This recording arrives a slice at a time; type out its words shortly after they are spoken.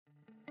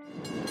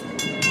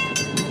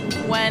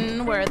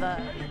When were the...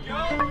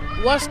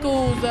 What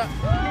schools?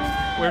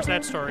 Where's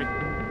that story?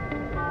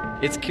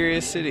 It's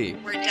Curious City,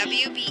 where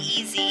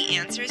WBEZ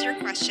answers your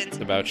questions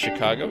about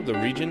Chicago, the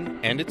region,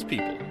 and its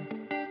people.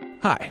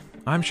 Hi,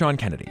 I'm Sean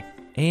Kennedy,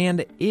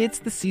 and it's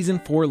the season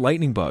for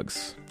lightning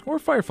bugs, or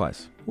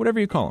fireflies, whatever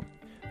you call them.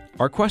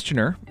 Our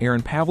questioner,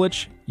 Erin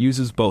Pavlich,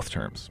 uses both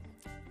terms.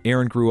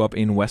 Erin grew up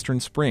in Western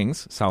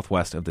Springs,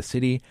 southwest of the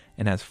city,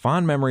 and has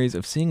fond memories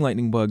of seeing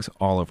lightning bugs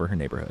all over her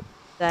neighborhood.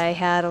 I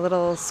had a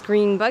little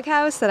screen bug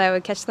house that I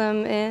would catch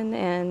them in,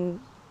 and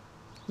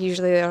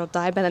usually they'll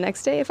die by the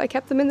next day if I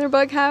kept them in their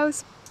bug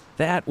house.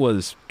 That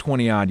was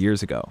 20-odd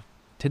years ago.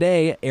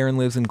 Today, Erin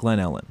lives in Glen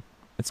Ellen.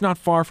 It's not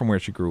far from where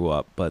she grew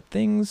up, but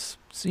things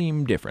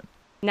seem different.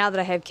 Now that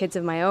I have kids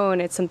of my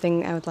own, it's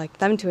something I would like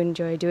them to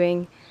enjoy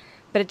doing,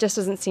 but it just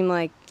doesn't seem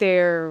like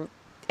they're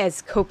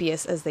as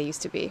copious as they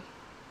used to be.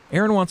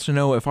 Erin wants to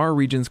know if our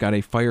region's got a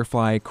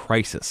firefly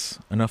crisis,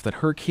 enough that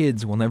her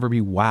kids will never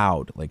be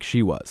wowed like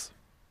she was.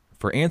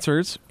 For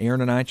answers, Erin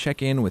and I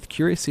check in with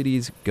Curious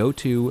City's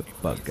go-to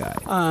bug guy.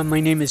 My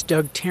name is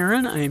Doug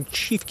Tarrin. I am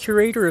Chief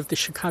Curator of the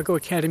Chicago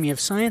Academy of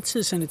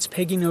Sciences and its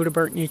Peggy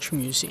Notabart Nature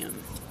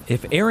Museum.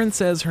 If Erin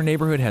says her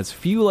neighborhood has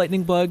few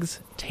lightning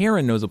bugs,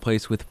 Tarrin knows a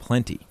place with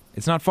plenty.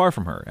 It's not far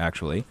from her,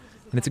 actually,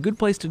 and it's a good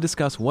place to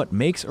discuss what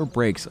makes or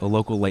breaks a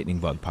local lightning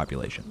bug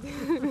population.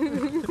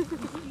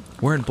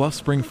 We're in Bluff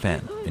Spring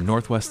Fen in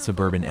northwest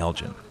suburban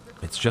Elgin.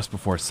 It's just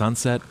before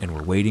sunset, and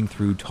we're wading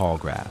through tall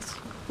grass.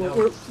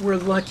 Well, we're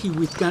lucky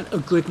we've got a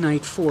good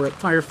night for it.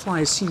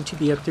 Fireflies seem to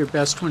be at their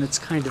best when it's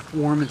kind of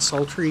warm and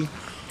sultry,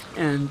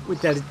 and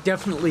that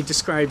definitely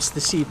describes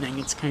this evening.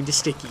 It's kind of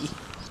sticky.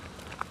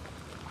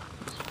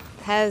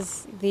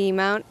 Has the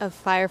amount of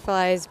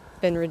fireflies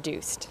been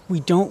reduced? We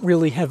don't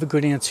really have a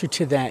good answer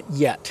to that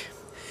yet.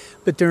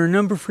 But there are a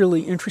number of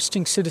really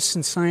interesting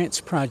citizen science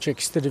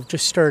projects that have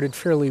just started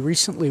fairly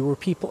recently where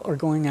people are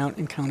going out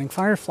and counting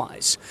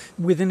fireflies.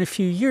 Within a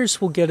few years,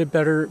 we'll get a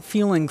better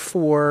feeling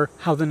for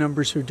how the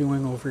numbers are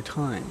doing over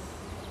time.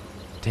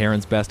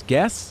 Tarrin's best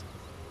guess?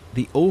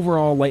 The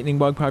overall lightning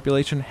bug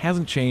population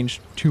hasn't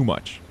changed too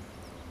much.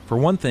 For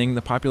one thing,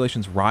 the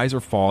populations rise or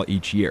fall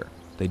each year.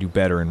 They do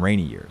better in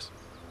rainy years.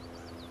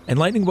 And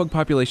lightning bug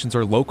populations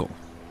are local.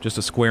 Just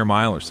a square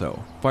mile or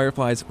so.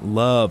 Fireflies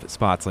love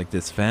spots like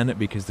this fen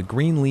because the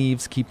green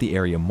leaves keep the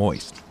area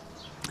moist.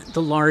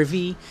 The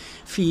larvae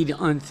feed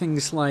on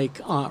things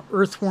like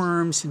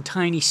earthworms and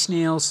tiny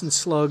snails and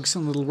slugs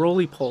and little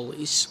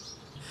roly-polies.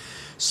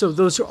 So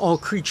those are all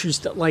creatures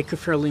that like a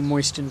fairly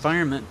moist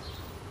environment.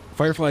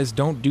 Fireflies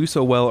don't do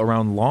so well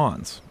around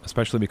lawns,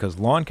 especially because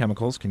lawn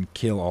chemicals can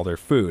kill all their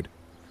food.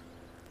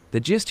 The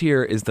gist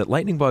here is that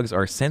lightning bugs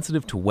are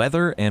sensitive to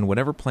weather and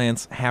whatever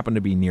plants happen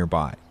to be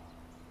nearby.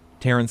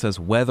 Tarrin says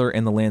weather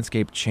and the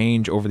landscape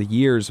change over the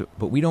years,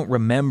 but we don't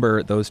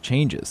remember those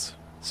changes.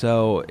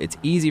 So it's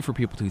easy for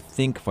people to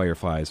think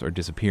fireflies are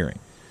disappearing.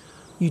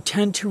 You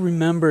tend to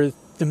remember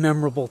the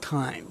memorable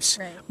times,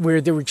 right, where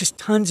there were just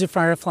tons of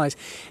fireflies.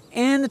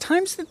 And the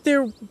times that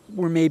there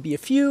were maybe a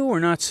few or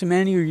not so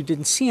many or you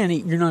didn't see any,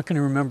 you're not going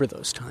to remember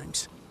those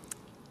times.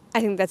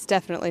 I think that's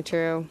definitely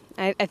true.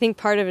 I think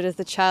part of it is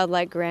the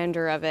childlike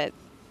grandeur of it.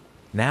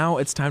 Now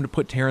it's time to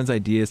put Tarrin's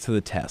ideas to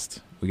the test.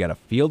 We got a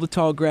field of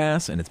tall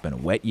grass, and it's been a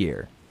wet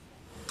year.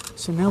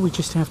 So now we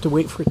just have to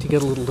wait for it to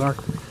get a little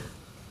darker.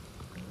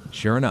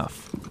 Sure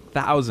enough,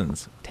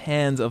 thousands,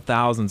 tens of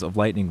thousands of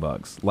lightning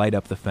bugs light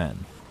up the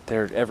fen.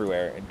 They're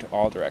everywhere, in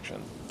all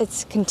directions.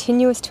 It's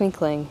continuous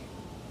twinkling.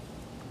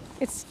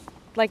 It's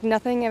like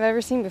nothing I've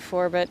ever seen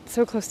before, but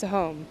so close to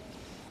home.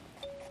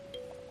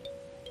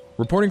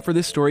 Reporting for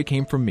this story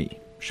came from me,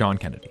 Sean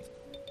Kennedy.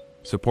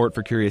 Support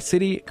for Curious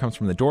City comes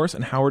from the Doris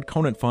and Howard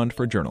Conant Fund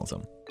for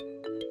Journalism.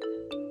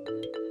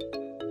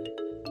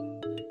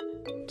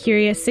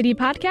 Curious City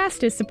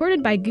podcast is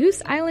supported by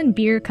Goose Island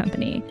Beer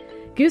Company.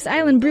 Goose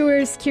Island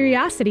brewers'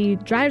 curiosity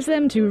drives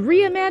them to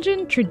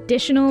reimagine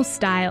traditional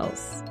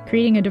styles,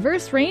 creating a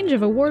diverse range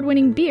of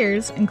award-winning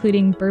beers,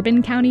 including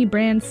Bourbon County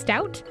brand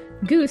Stout,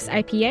 Goose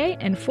IPA,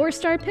 and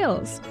 4-Star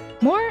Pils.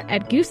 More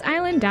at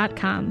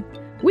gooseisland.com.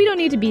 We don't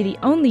need to be the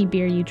only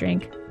beer you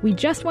drink. We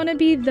just want to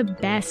be the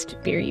best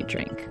beer you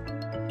drink.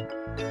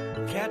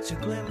 Catch a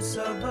glimpse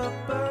of a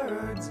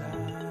bird's eye.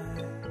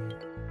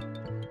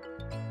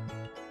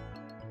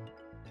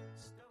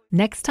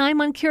 Next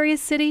time on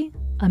Curious City,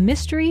 a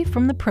mystery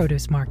from the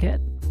produce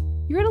market.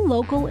 You're at a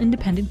local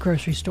independent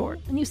grocery store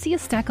and you see a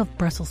stack of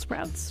Brussels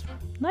sprouts.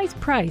 Nice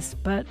price,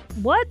 but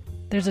what?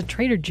 There's a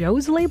Trader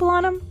Joe's label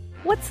on them?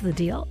 What's the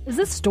deal? Is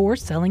this store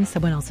selling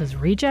someone else's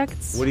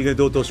rejects? What are you going to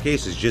do with those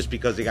cases? Just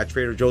because they got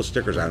Trader Joe's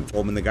stickers on, throw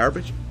them in the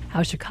garbage?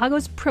 How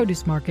Chicago's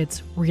produce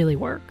markets really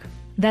work.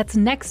 That's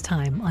next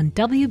time on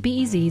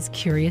WBEZ's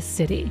Curious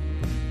City.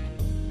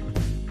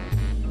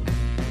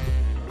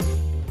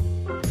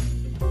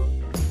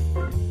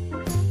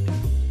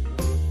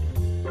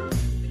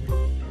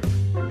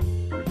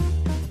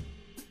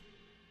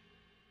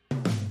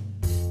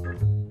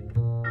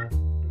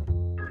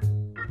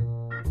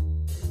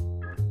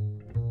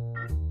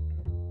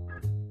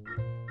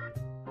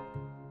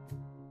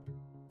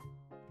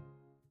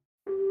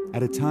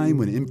 At a time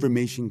when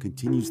information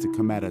continues to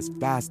come at us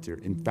faster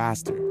and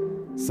faster,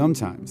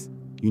 sometimes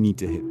you need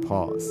to hit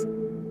pause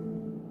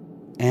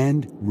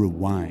and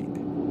rewind.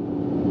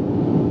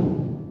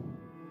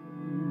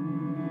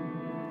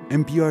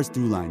 NPR's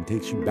Throughline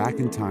takes you back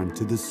in time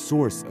to the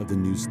source of the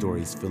news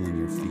stories filling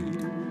your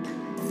feed.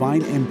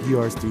 Find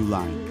NPR's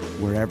Throughline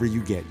wherever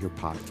you get your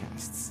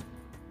podcasts.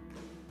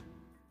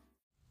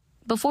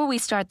 Before we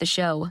start the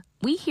show,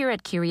 we here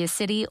at Curious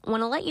City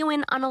want to let you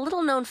in on a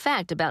little-known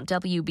fact about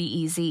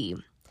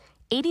WBEZ.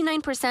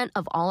 89%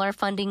 of all our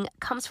funding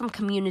comes from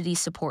community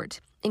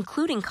support,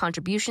 including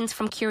contributions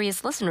from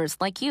curious listeners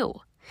like you.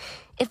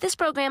 If this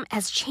program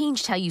has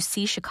changed how you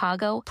see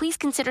Chicago, please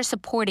consider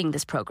supporting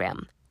this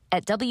program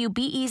at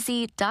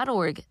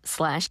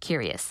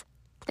wbez.org/curious.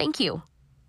 Thank you.